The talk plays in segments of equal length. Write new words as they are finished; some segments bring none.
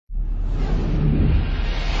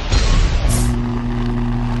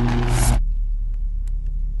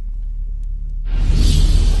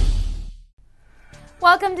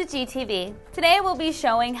Welcome to GTV. Today we'll be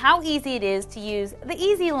showing how easy it is to use the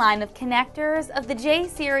Easy line of connectors of the J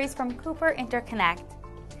series from Cooper Interconnect.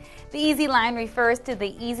 The Easy line refers to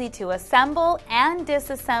the easy to assemble and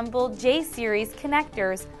disassemble J series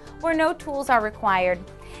connectors where no tools are required.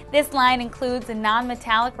 This line includes a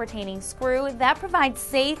non-metallic retaining screw that provides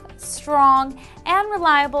safe, strong, and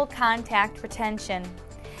reliable contact retention.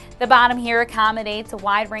 The bottom here accommodates a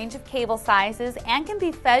wide range of cable sizes and can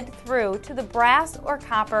be fed through to the brass or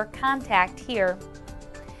copper contact here.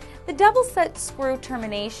 The double set screw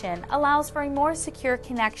termination allows for a more secure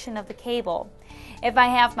connection of the cable. If I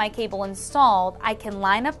have my cable installed, I can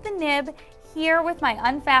line up the nib here with my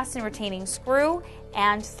unfastened retaining screw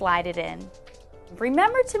and slide it in.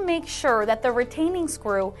 Remember to make sure that the retaining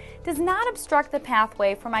screw does not obstruct the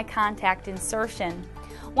pathway for my contact insertion.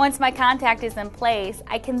 Once my contact is in place,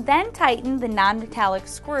 I can then tighten the non-metallic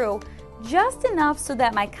screw just enough so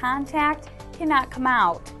that my contact cannot come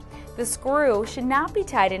out. The screw should not be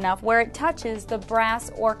tight enough where it touches the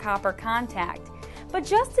brass or copper contact, but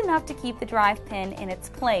just enough to keep the drive pin in its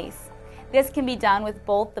place. This can be done with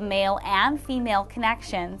both the male and female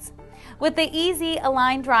connections. With the easy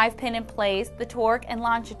aligned drive pin in place, the torque and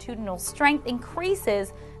longitudinal strength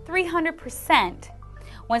increases 300%.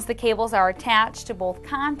 Once the cables are attached to both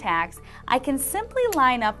contacts, I can simply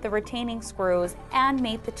line up the retaining screws and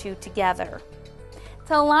mate the two together.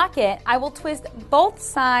 To lock it, I will twist both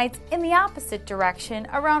sides in the opposite direction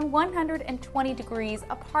around 120 degrees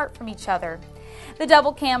apart from each other. The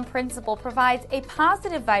double cam principle provides a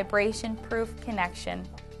positive vibration-proof connection.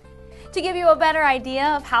 To give you a better idea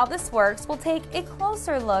of how this works, we'll take a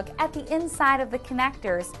closer look at the inside of the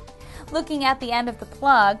connectors. Looking at the end of the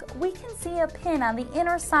plug, we can see a pin on the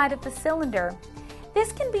inner side of the cylinder.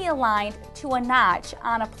 This can be aligned to a notch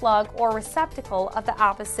on a plug or receptacle of the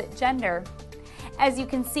opposite gender. As you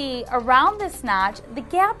can see, around this notch, the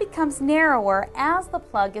gap becomes narrower as the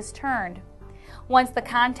plug is turned. Once the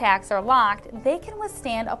contacts are locked, they can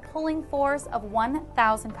withstand a pulling force of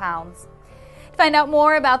 1,000 pounds. To find out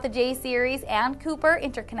more about the J series and Cooper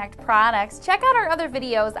Interconnect products, check out our other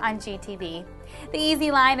videos on GTV. The Easy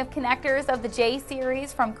line of connectors of the J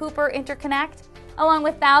series from Cooper Interconnect, along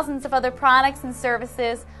with thousands of other products and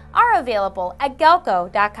services, are available at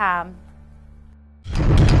Galco.com.